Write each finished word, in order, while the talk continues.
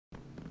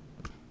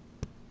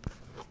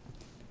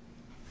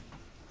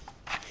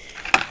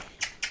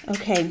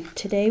Okay,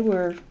 today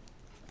we're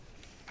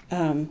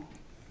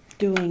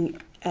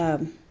doing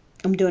I'm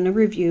doing a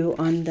review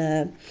on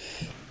the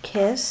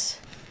Kiss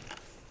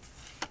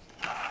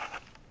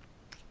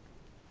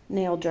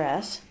nail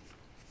dress,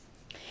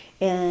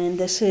 and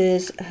this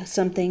is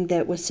something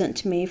that was sent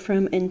to me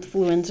from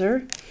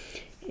Influencer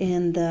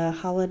in the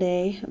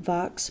holiday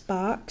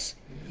VoxBox.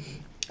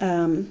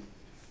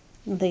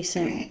 They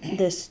sent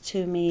this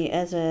to me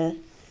as a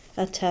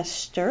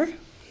tester,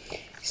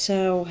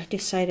 so I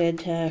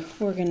decided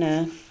we're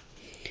gonna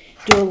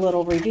do a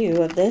little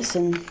review of this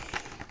and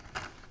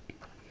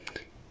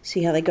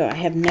see how they go. I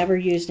have never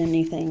used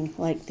anything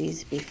like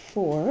these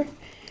before.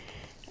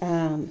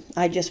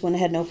 I just went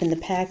ahead and opened the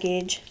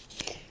package,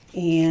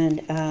 and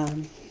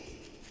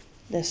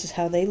this is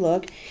how they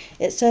look.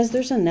 It says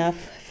there's enough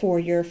for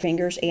your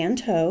fingers and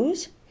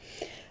toes.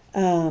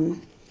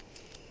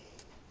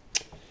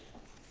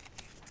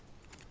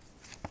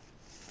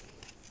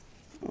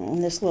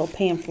 And this little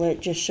pamphlet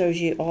just shows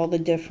you all the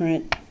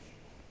different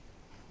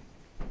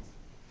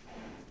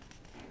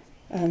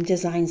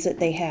designs that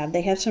they have.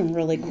 They have some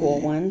really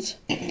cool ones.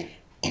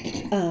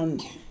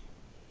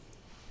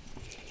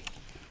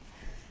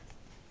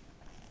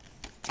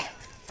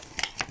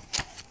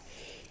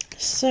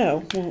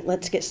 So, well,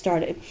 let's get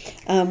started.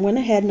 Went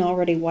ahead and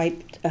already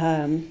wiped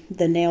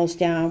the nails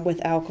down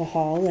with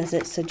alcohol as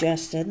it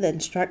suggested. The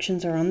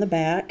instructions are on the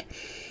back.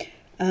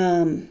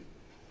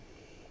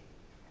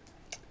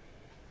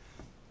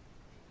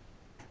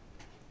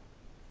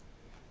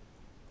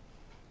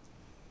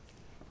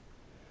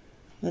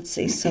 Let's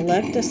see,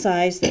 select a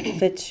size that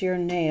fits your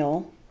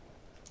nail.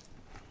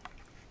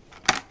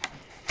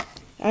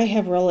 I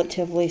have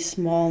relatively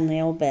small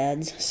nail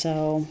beds,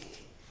 so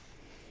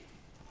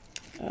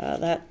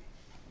I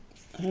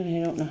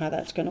don't know how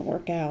that's going to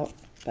work out,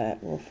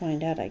 but we'll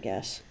find out, I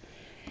guess.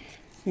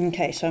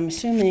 Okay, so I'm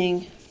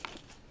assuming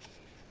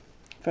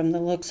from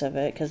the looks of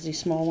it, because these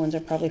small ones are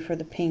probably for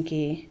the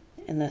pinky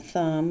and the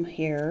thumb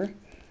here,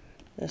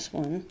 this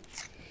one.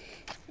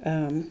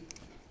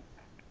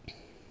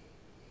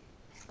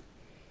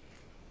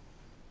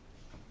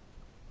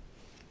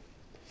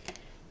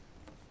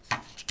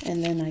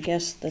 And then I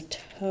guess the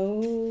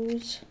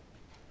toes,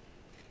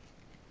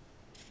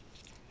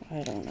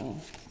 I don't know.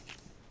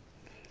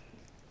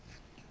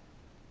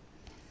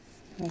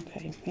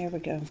 Okay, here we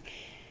go.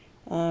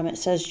 It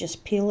says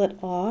just peel it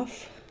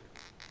off.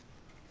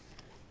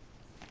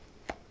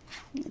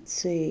 Let's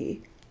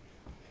see.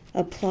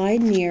 Apply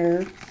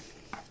near,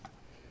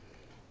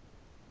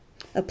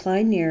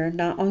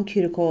 not on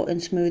cuticle,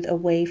 and smooth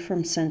away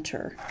from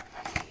center.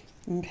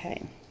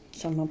 Okay,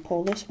 so I'm going to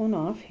pull this one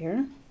off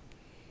here.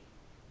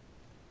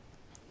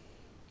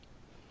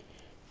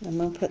 I'm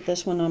going to put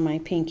this one on my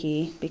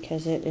pinky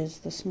because it is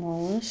the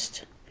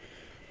smallest.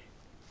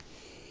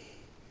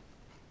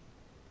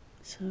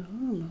 So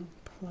I'm going to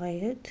apply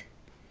it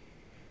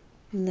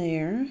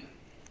there.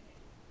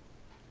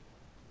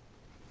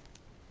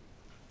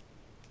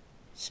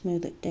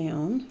 Smooth it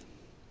down.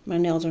 My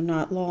nails are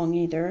not long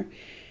either.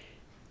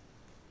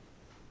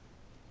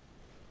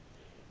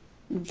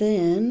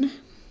 Then,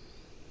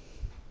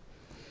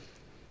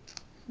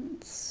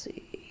 let's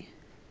see.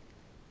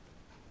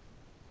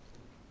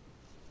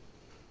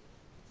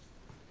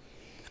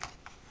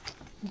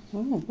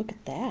 Oh, look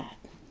at that.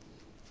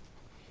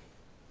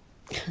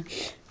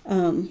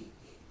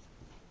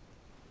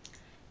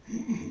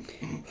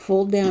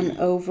 Fold down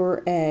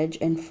over edge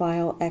and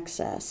file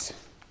excess.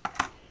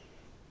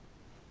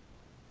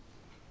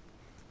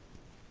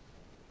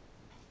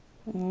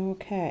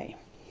 Okay.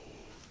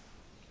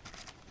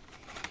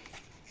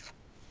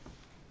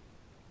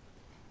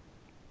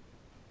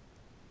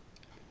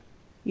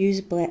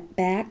 Use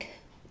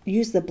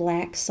the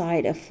black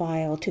side of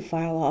file to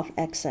file off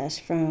excess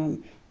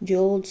from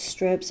jeweled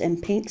strips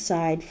and pink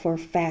side for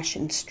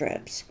fashion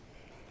strips.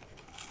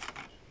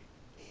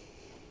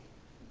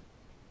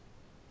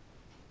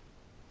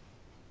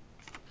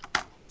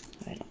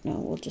 I don't know,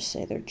 we'll just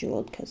say they're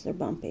jeweled because they're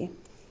bumpy.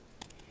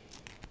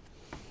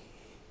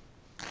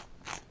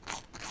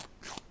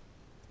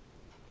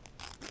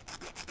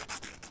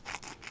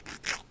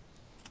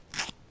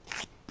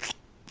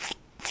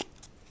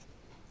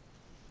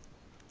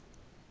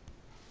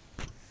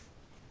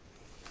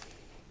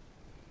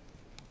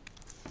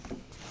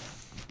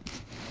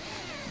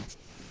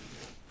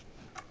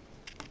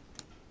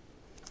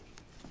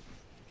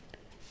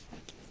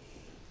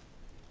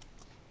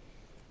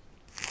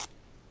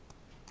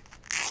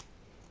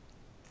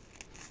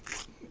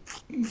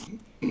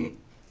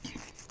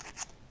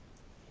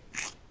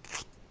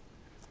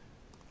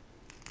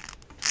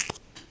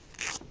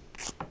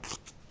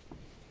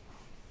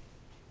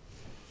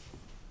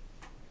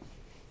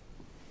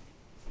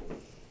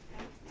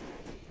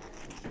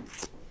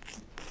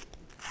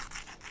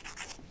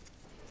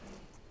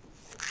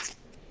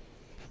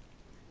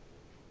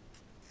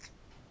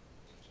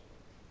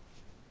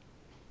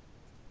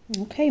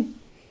 Okay,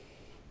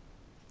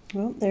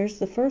 well, there's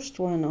the first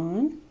one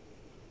on.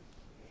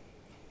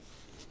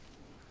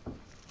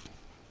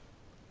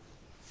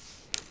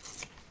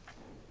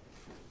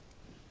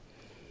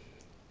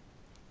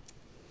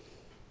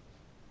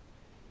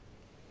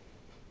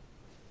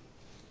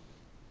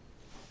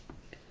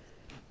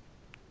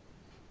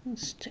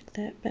 Let's stick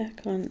that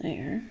back on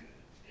there.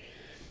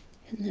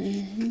 And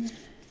then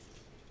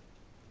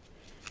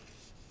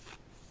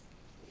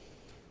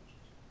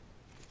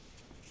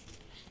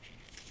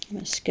I'm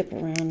going to skip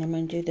around. I'm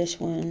going to do this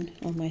one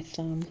on my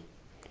thumb.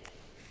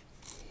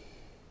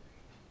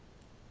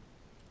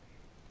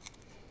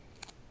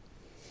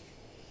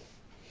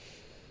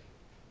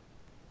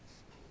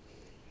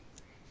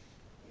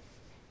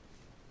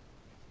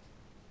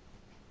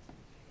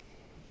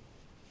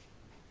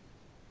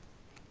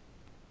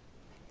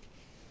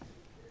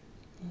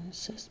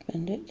 Let's just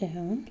bend it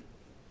down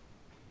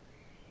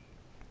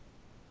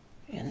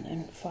and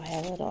then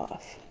file it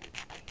off.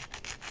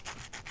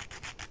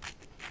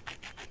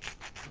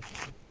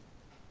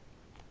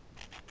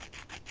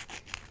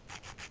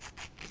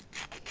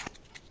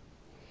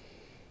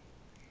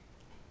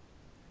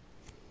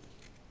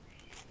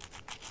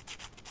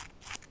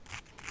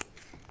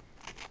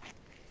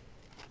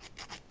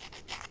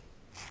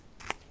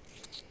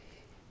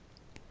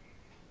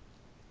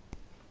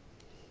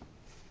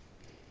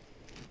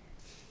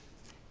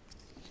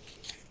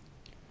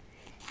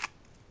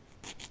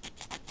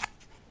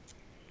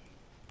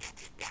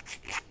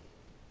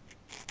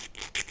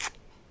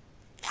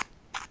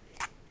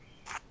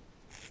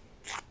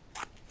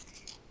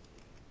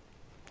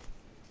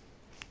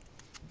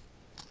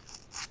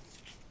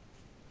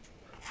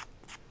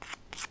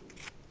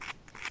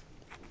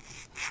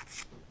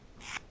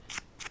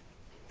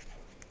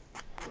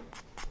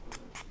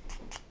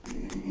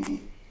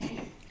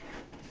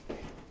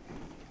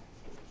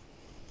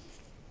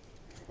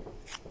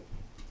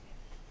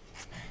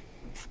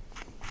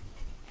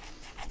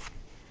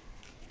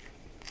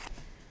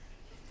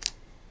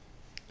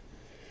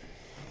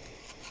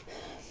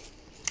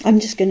 I'm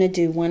just going to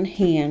do one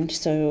hand,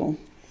 so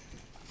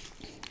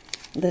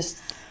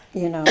this,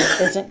 you know,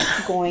 isn't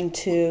going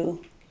to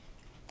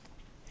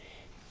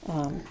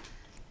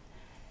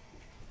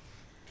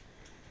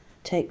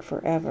take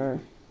forever.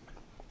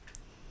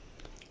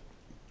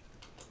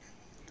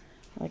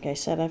 Like I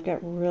said, I've got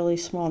really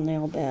small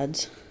nail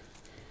beds.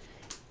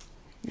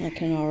 I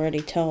can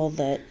already tell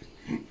that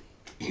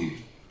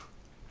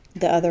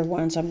the other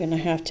ones I'm going to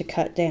have to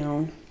cut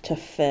down to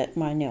fit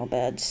my nail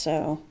beds,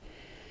 so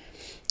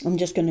I'm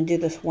just going to do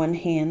this one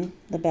hand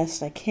the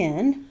best I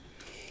can.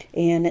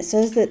 And it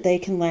says that they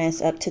can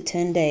last up to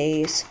 10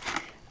 days.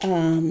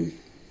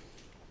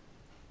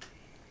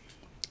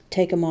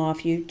 Take them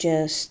off. You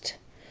just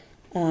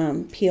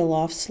peel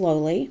off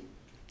slowly.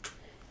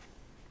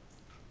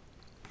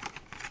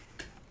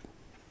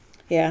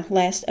 Yeah,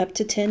 last up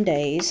to 10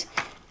 days.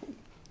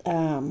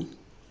 I'll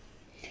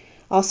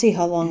see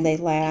how long they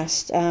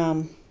last.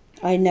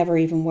 I never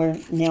even wear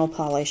nail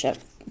polish up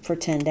for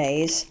 10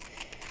 days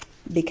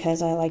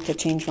because I like to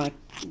change my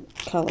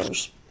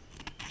colors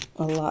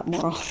a lot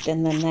more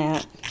often than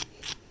that.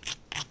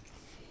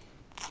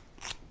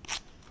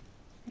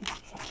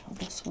 File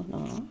this one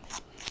off.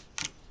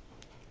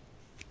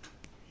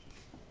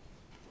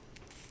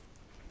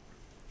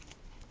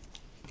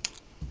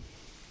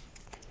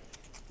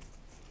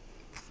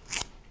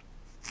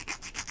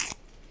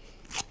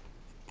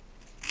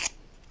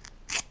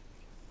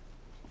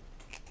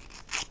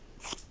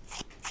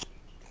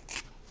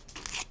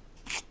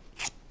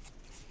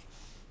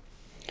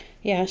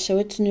 Yeah, so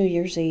it's New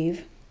Year's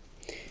Eve,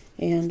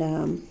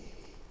 and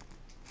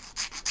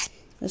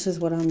this is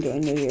what I'm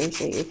doing New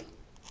Year's Eve.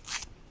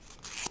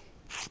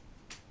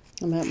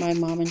 I'm at my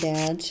mom and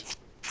dad's.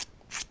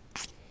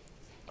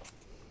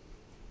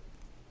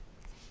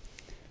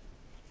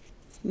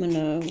 I'm going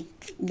to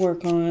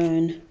work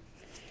on,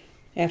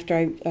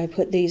 after I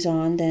put these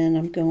on, then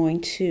I'm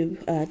going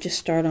to just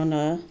start on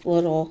a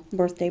little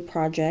birthday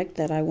project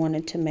that I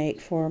wanted to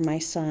make for my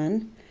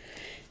son.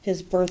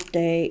 His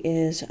birthday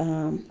is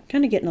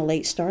kind of getting a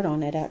late start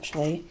on it,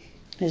 actually.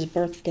 His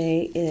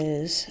birthday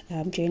is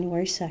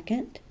January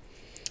 2nd,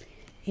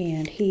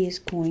 and he's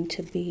going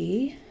to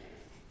be,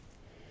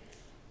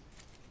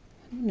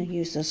 I'm going to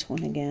use this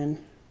one again.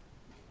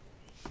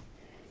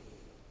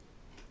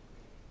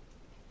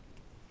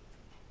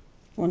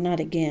 Well, not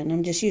again.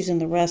 I'm just using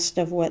the rest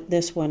of what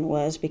this one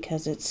was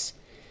because it's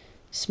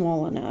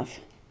small enough.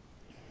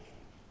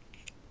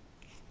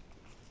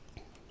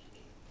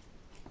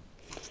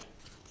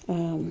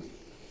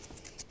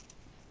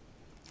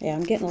 Yeah,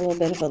 I'm getting a little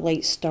bit of a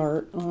late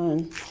start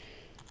on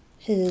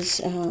his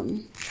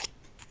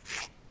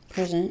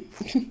present.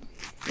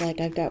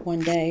 Like, I've got one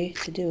day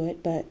to do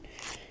it, but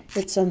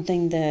it's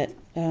something that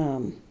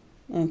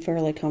I'm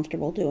fairly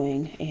comfortable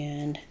doing,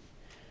 and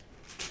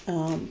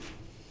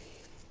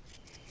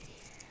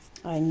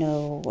I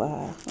know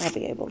I'll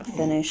be able to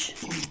finish.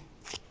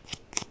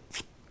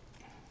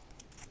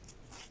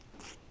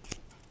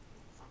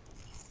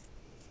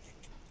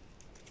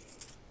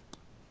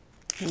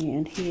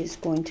 And he is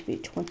going to be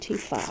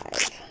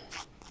 25.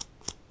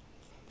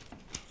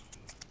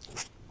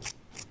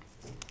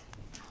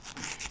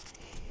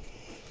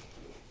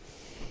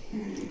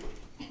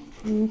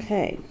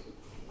 Okay.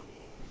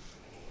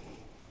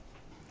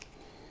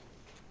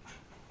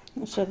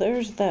 So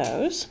there's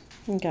those.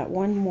 I've got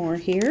one more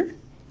here.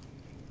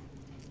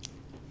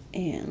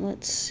 And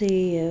let's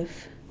see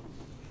if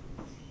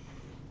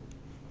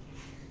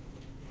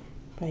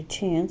by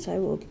chance I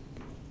will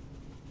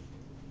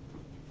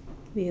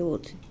be able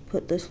to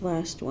put this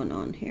last one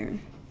on here.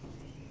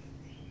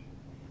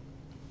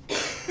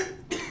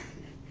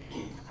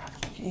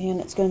 And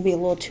it's going to be a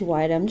little too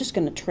wide. I'm just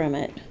going to trim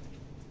it.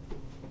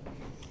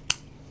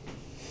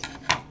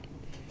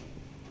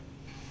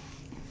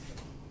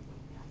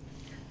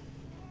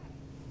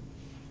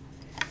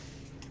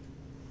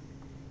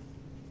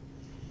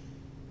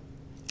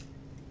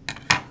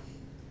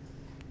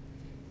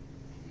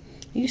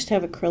 I used to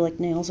have acrylic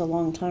nails a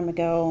long time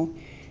ago,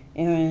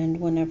 and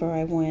whenever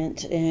I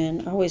went,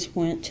 and I always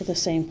went to the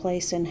same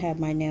place and had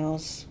my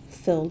nails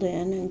filled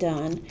in and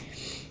done,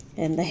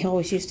 and they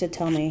always used to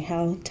tell me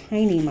how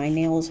tiny my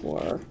nails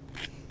were.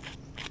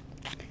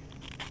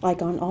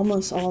 Like on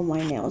almost all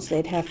my nails,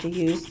 they'd have to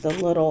use the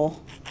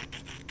little,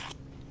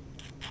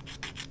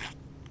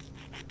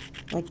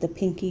 like the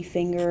pinky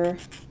finger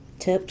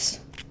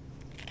tips.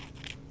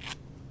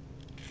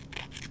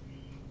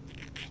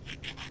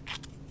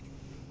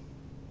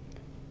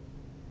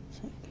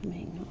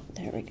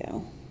 There we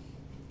go.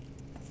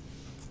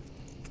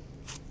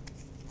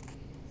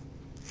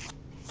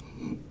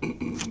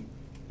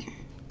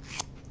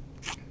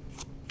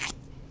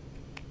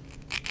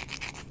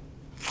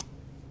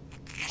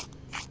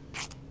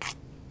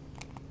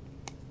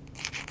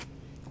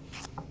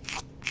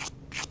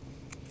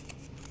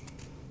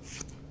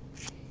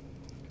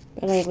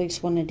 But I at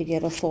least wanted to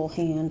get a full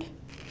hand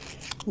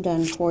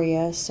done for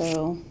you,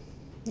 so,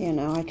 you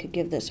know, I could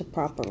give this a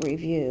proper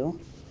review.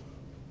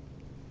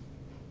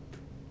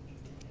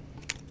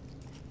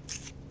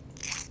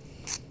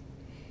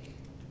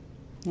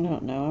 I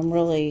don't know, I'm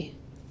really,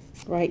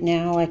 right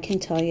now I can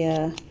tell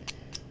you,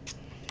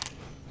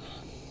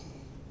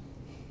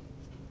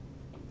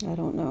 I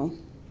don't know.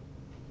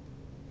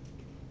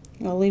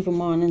 I'll leave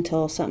them on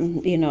until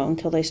something, you know,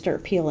 until they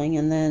start peeling,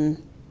 and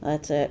then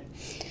that's it.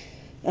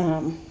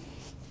 Because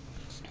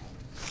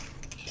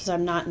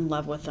I'm not in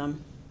love with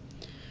them.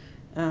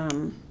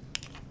 I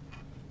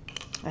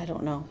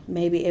don't know,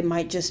 maybe it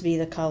might just be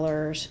the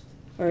colors,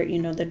 or, you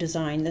know, the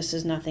design. This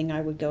is nothing I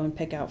would go and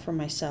pick out for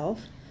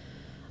myself.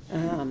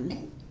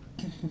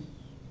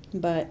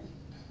 But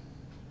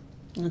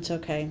that's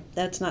okay.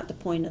 That's not the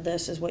point of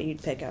this, is what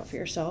you'd pick out for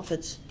yourself.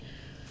 It's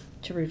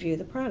to review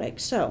the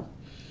product. So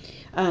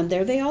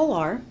there they all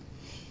are.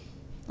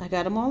 I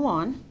got them all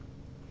on,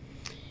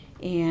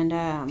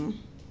 and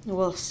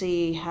we'll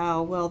see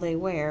how well they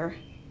wear.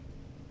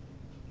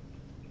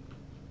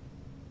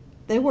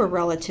 They were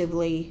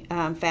relatively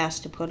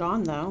fast to put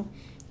on, though.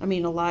 I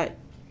mean, a lot.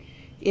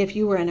 If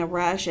you were in a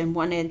rush and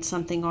wanted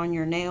something on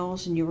your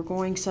nails and you were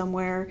going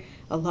somewhere,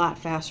 a lot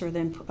faster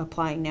than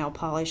applying nail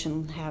polish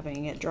and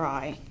having it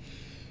dry.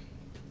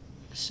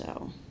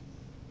 So,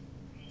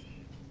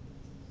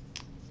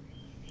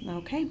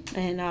 okay,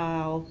 and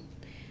I'll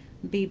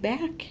be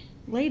back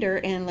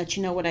later and let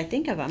you know what I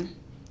think of them.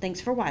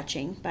 Thanks for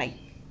watching. Bye.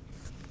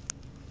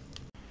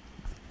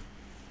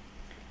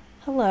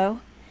 Hello.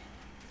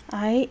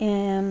 I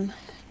am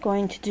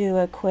going to do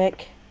a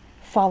quick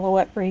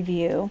follow-up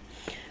review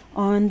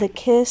on the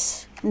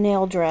Kiss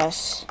nail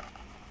dress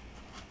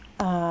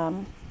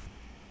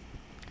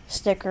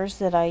stickers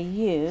that I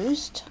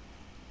used.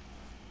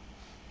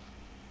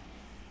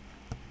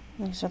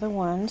 These are the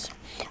ones.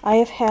 I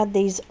have had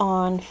these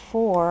on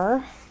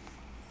for,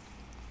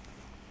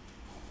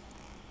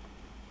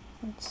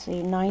 let's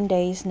see, 9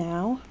 days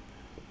now.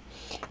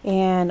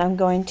 And I'm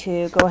going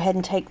to go ahead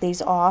and take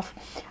these off.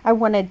 I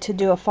wanted to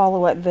do a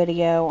follow-up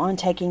video on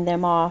taking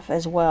them off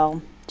as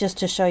well, just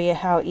to show you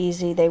how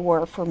easy they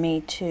were for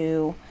me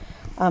to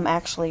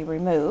actually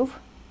remove.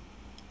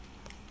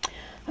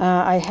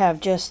 I have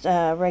just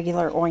a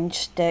regular orange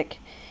stick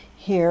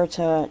here,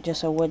 to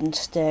just a wooden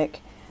stick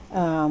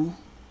that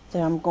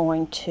I'm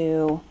going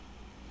to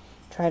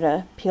try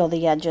to peel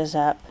the edges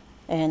up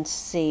and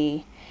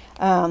see.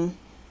 I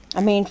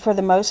mean, for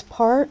the most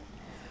part,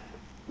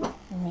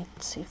 let me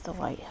see if the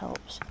light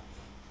helps.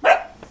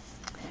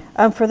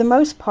 For the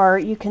most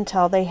part, you can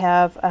tell they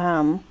have,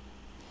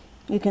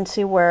 you can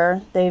see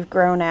where they've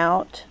grown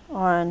out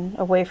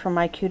away from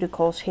my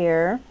cuticles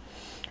here.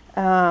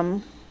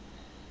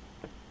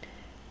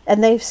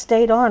 And they've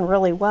stayed on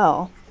really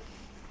well.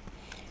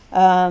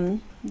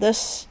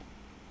 This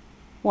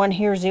one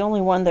here is the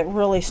only one that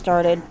really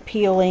started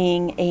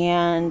peeling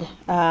and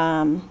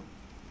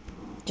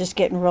just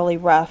getting really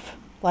rough,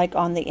 like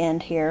on the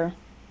end here.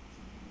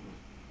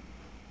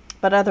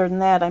 But other than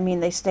that, I mean,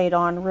 they stayed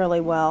on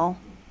really well.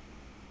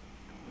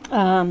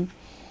 I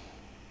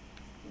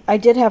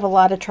did have a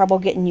lot of trouble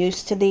getting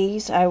used to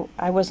these.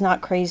 I was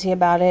not crazy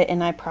about it,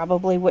 and I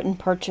probably wouldn't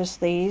purchase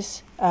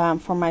these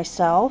for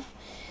myself.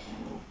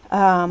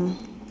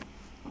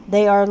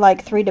 They are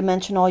like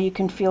three-dimensional. You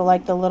can feel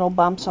like the little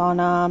bumps on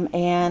them,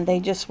 and they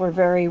just were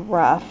very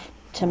rough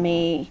to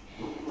me.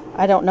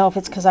 I don't know if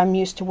it's because I'm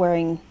used to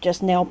wearing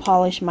just nail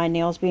polish, my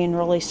nails being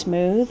really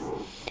smooth,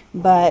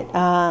 but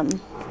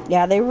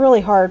yeah, they're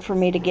really hard for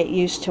me to get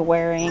used to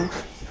wearing.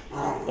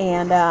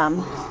 And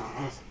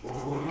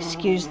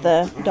excuse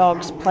the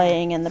dogs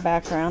playing in the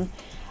background.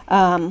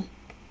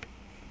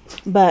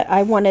 But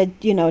I wanted,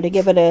 you know, to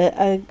give it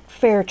a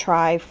fair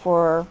try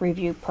for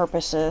review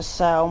purposes.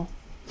 So,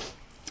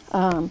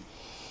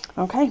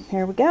 okay,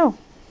 here we go.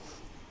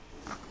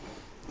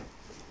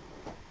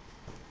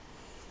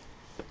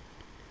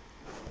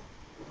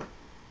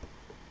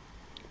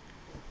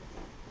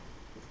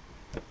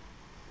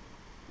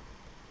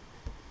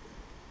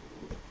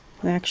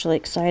 I'm actually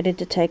excited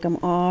to take them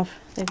off.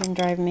 They've been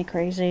driving me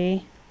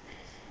crazy.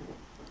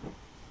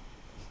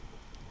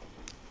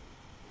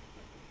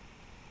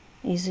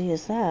 Easy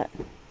as that.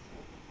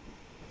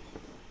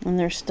 And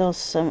there's still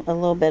a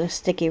little bit of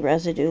sticky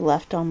residue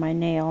left on my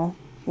nail,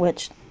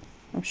 which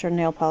I'm sure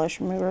nail polish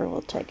remover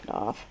will take it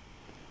off.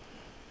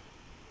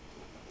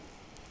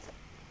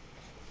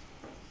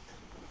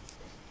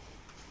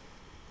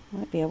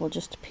 Might be able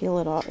just to peel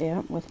it off,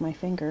 yeah, with my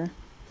finger.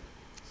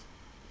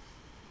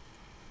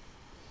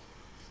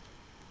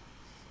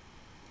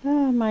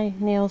 Oh, my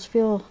nails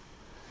feel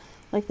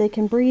like they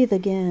can breathe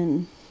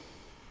again.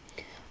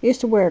 I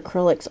used to wear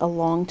acrylics a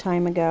long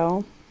time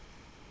ago,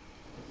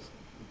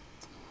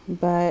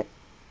 but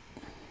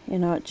you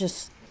know,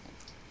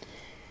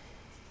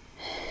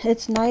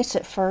 it's nice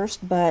at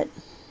first, but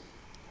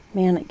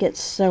man, it gets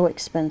so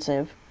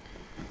expensive.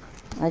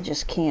 I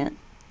just can't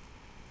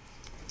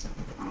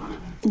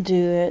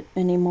do it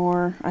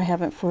anymore. I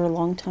haven't for a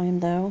long time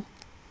though.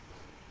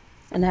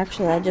 And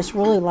actually, I just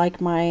really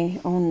like my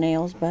own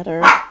nails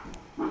better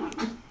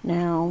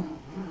now.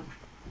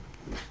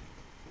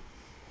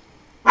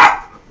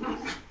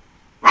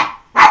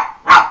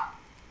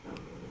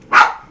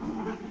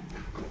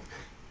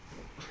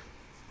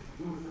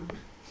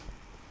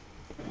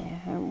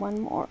 And one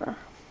more.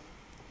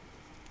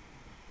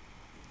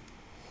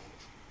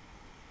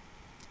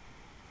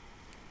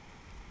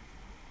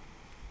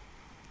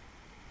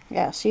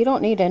 Yeah, so you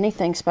don't need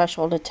anything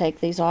special to take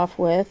these off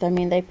with. I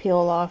mean, they peel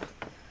off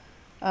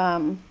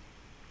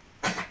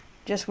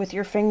just with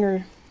your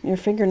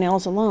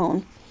fingernails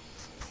alone.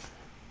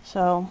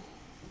 So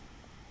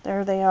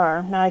there they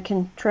are. Now I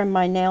can trim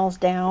my nails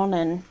down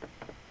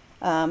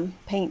and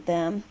paint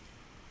them.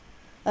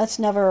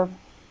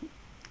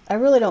 I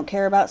really don't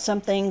care about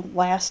something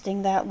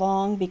lasting that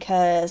long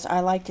because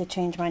I like to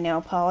change my nail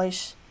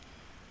polish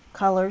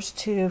colors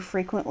too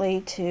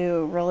frequently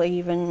to really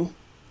even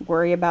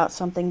worry about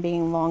something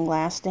being long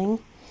lasting.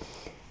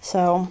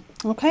 So,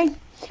 okay.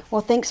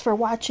 Well, thanks for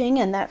watching,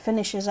 and that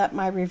finishes up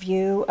my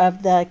review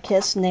of the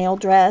Kiss Nail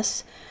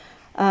Dress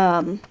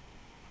fashion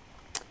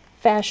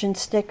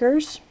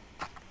stickers.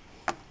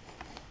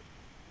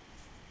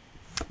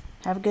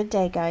 Have a good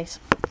day, guys.